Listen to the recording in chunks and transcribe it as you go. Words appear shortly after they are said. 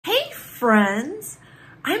friends.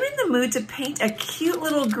 I'm in the mood to paint a cute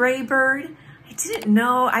little gray bird. I didn't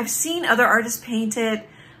know, I've seen other artists paint it.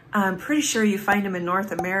 I'm pretty sure you find them in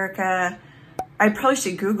North America. I probably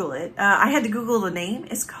should Google it. I had to Google the name.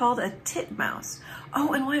 It's called a titmouse.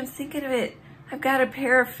 Oh, and while I'm thinking of it, I've got a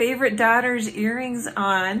pair of favorite daughter's earrings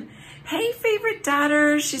on. Hey, favorite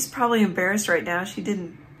daughter. She's probably embarrassed right now. She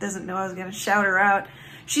doesn't know I was gonna shout her out.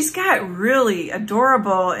 She's got really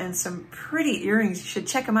adorable and some pretty earrings. You should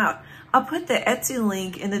check them out. I'll put the Etsy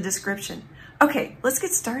link in the description. Okay, let's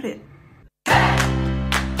get started.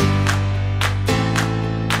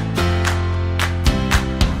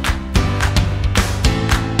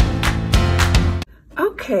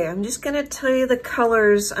 Okay, I'm just gonna tell you the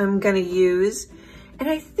colors I'm gonna use. And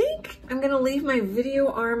I think I'm gonna leave my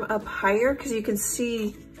video arm up higher because you can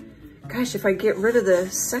see, gosh, if I get rid of the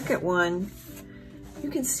second one, you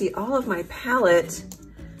can see all of my palette.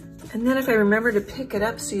 And then if I remember to pick it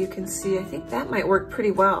up so you can see, I think that might work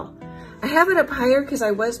pretty well. I have it up higher because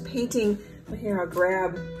I was painting, well, here, I'll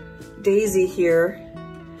grab Daisy here.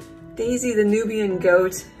 Daisy the Nubian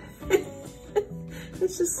goat. It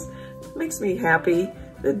just makes me happy.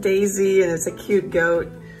 The Daisy, and it's a cute goat.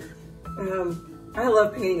 I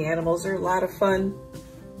love painting animals, they're a lot of fun.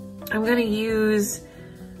 I'm gonna use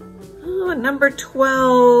number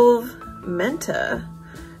 12 Menta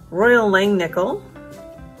Royal Langnickel.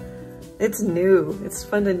 It's new, it's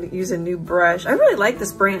fun to use a new brush. I really like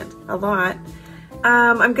this brand a lot.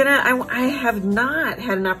 I have not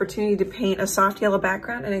had an opportunity to paint a soft yellow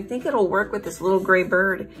background, and I think it'll work with this little gray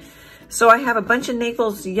bird. So I have a bunch of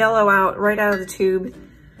Naples yellow right out of the tube.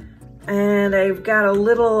 And I've got a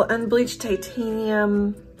little unbleached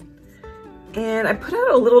titanium. And I put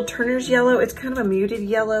out a little Turner's yellow. It's kind of a muted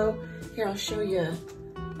yellow. Here, I'll show you.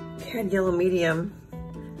 Cad yellow medium.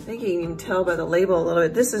 I think you can even tell by the label a little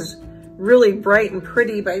bit. This is really bright and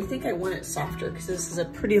pretty, but I think I want it softer because this is a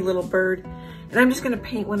pretty little bird. And I'm just gonna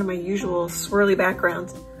paint one of my usual swirly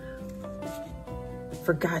backgrounds.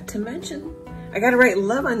 Forgot to mention, I gotta write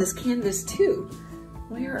love on this canvas too.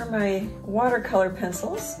 Where are my watercolor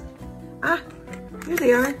pencils? Ah, here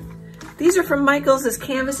they are. These are from Michaels. This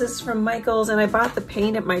canvas is from Michaels, and I bought the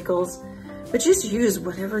paint at Michaels, but just use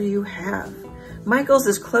whatever you have. Michaels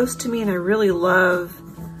is close to me, and I really love,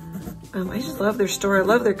 I just love their store. I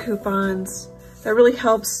love their coupons. That really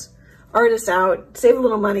helps artists out, save a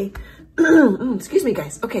little money. Excuse me,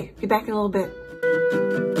 guys. Okay, be back in a little bit.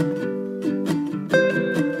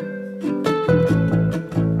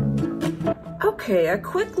 Okay, a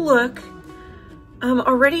quick look.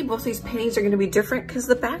 Already both these paintings are gonna be different because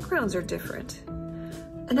the backgrounds are different.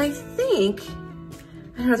 And I think,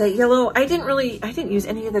 I don't know, that yellow, I didn't use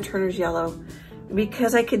any of the Turner's yellow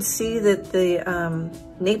because I could see that the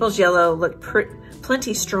Naples yellow looked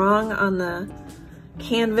plenty strong on the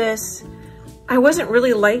canvas. I wasn't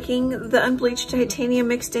really liking the unbleached titanium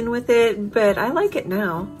mixed in with it, but I like it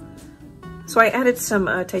now. So I added some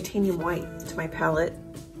titanium white to my palette.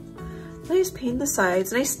 I just paint the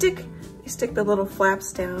sides, and I stick the little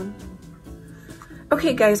flaps down.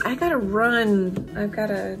 Okay guys, I gotta run.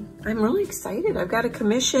 I'm really excited. I've got a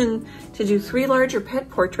commission to do 3 larger pet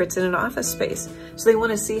portraits in an office space. So they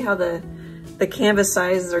wanna see how the canvas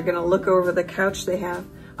sizes are gonna look over the couch they have.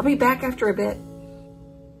 I'll be back after a bit.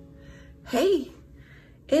 Hey,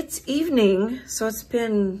 it's evening, so it's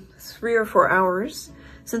been 3 or 4 hours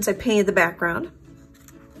since I painted the background.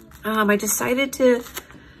 I decided to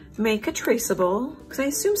make a traceable because I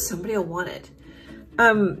assume somebody will want it.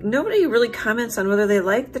 Nobody really comments on whether they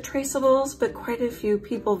like the traceables, but quite a few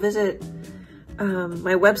people visit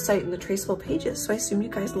my website and the traceable pages, so I assume you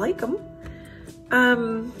guys like them.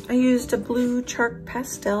 I used a blue chalk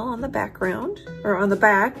pastel on the background, or on the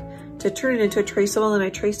back, to turn it into a traceable, and I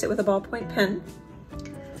traced it with a ballpoint pen.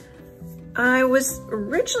 I was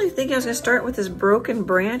originally thinking I was gonna start with this broken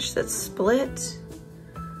branch that's split.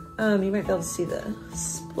 You might be able to see the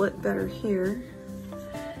split better here.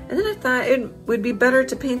 And then I thought it would be better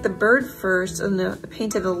to paint the bird first and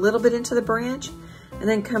paint it a little bit into the branch and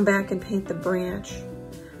then come back and paint the branch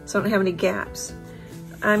so I don't have any gaps.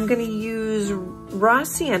 I'm gonna use raw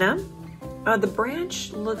sienna. The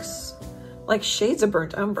branch looks like shades of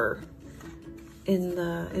burnt umber in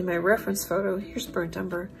my reference photo. Here's burnt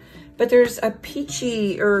umber. But there's a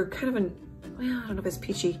peachy, or kind of well, I don't know if it's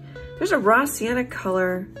peachy. There's a raw sienna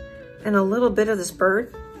color and a little bit of this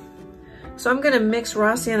bird. So I'm gonna mix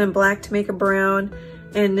raw sienna and black to make a brown,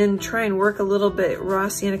 and then try and work a little bit raw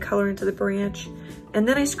sienna color into the branch. And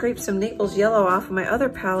then I scraped some Naples yellow off of my other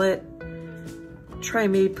palette. Try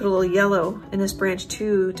and maybe put a little yellow in this branch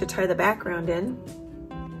too to tie the background in.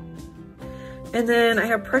 And then I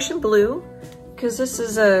have Prussian blue, because this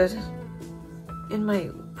is a in my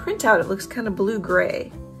printout, it looks kind of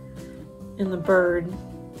blue-gray in the bird.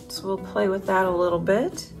 So we'll play with that a little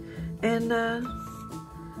bit. And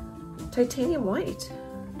titanium white.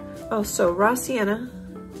 Oh, so raw sienna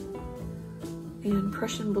and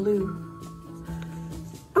Prussian blue.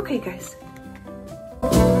 Okay, guys.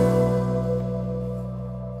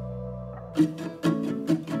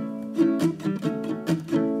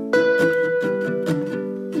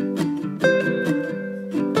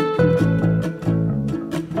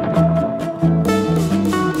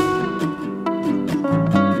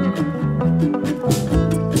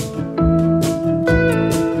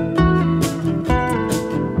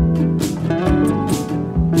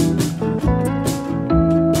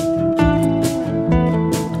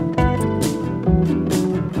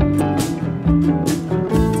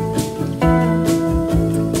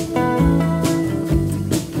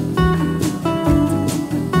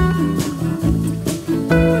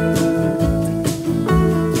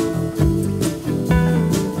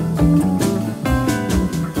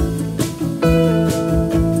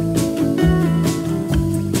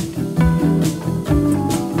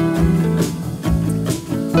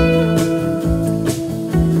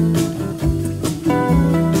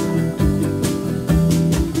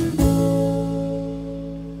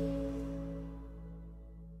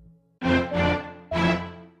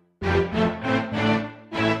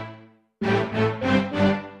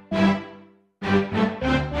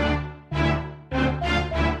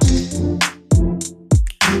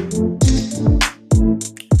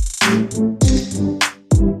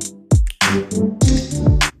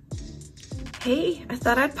 Hey, I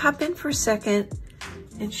thought I'd pop in for a second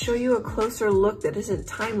and show you a closer look that isn't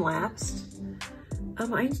time-lapsed.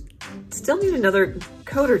 I still need another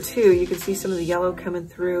coat or two. You can see some of the yellow coming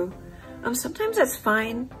through. Sometimes that's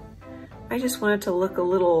fine. I just want it to look a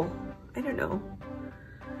little, I don't know.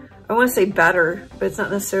 I want to say better, but it's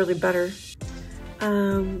not necessarily better.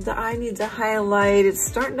 The eye needs a highlight. It's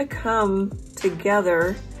starting to come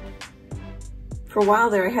together. For a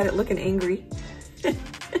while there, I had it looking angry.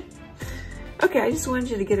 Okay, I just wanted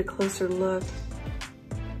you to get a closer look.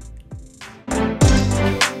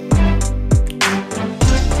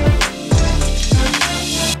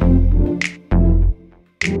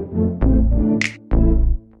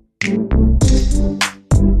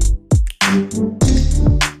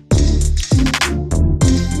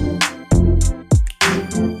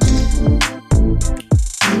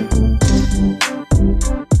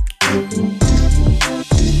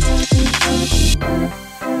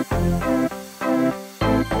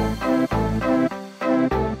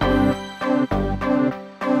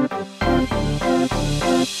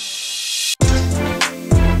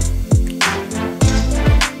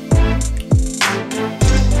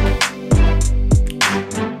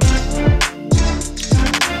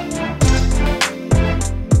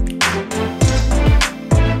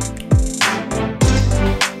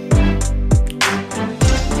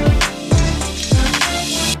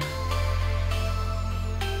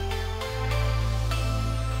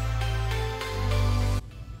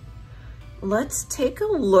 Let's take a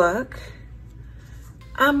look.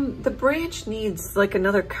 The branch needs like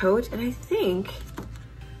another coat, and I think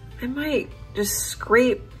I might just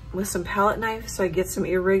scrape with some palette knife so I get some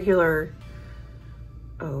irregular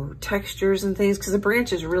textures and things, because the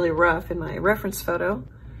branch is really rough in my reference photo.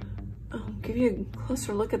 I'll give you a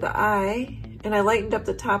closer look at the eye, and I lightened up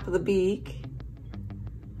the top of the beak.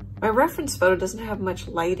 My reference photo doesn't have much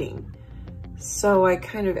lighting, so I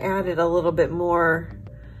kind of added a little bit more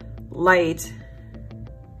light.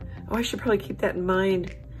 Oh, I should probably keep that in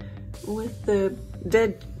mind with the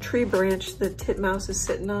dead tree branch that Titmouse is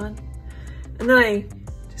sitting on. And then I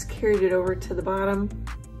just carried it over to the bottom.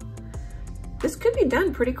 This could be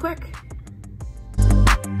done pretty quick.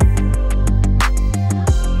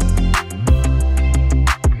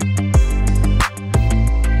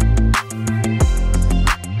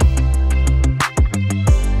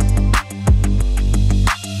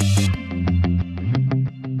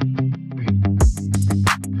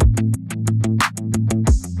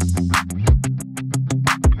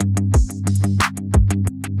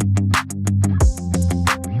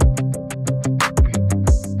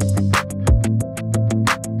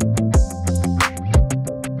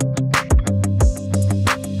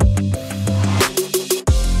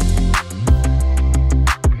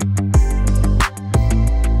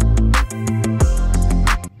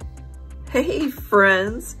 Hey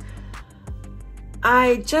friends,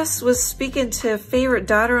 I just was speaking to a favorite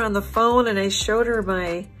daughter on the phone, and I showed her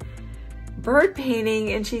my bird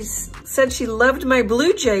painting, and she said she loved my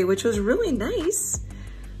blue jay, which was really nice.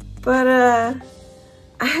 But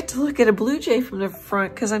I had to look at a blue jay from the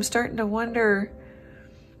front because I'm starting to wonder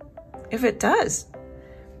if it does.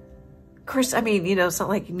 Of course, I mean, you know, it's not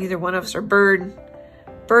like neither one of us are bird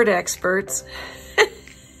experts.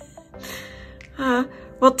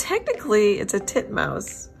 Well, technically it's a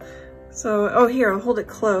titmouse. So, oh, here, I'll hold it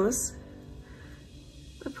close.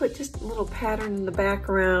 I put just a little pattern in the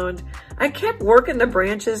background. I kept working the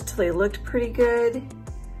branches till they looked pretty good.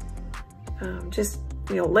 Just,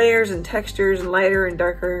 you know, layers and textures and lighter and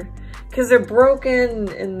darker, because they're broken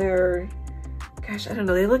and they're, gosh, I don't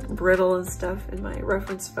know, they look brittle and stuff in my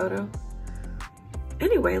reference photo.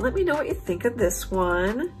 Anyway, let me know what you think of this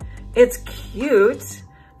one. It's cute.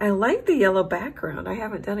 I like the yellow background. I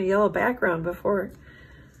haven't done a yellow background before.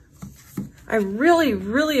 I really,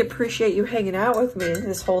 really appreciate you hanging out with me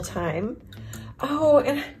this whole time. Oh,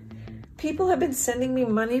 and people have been sending me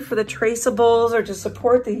money for the traceables or to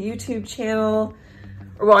support the YouTube channel.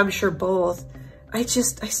 Well, I'm sure both. I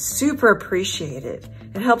super appreciate it.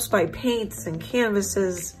 It helps buy paints and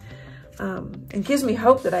canvases, and gives me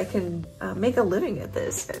hope that I can make a living at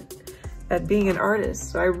this, at being an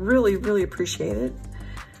artist. So I really, really appreciate it.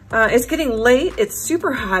 It's getting late. It's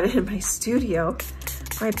super hot in my studio.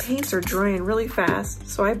 My paints are drying really fast,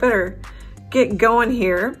 so I better get going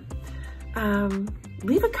here.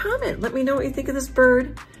 Leave a comment. Let me know what you think of this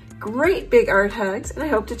bird. Great big art hugs, and I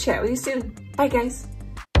hope to chat with you soon. Bye, guys.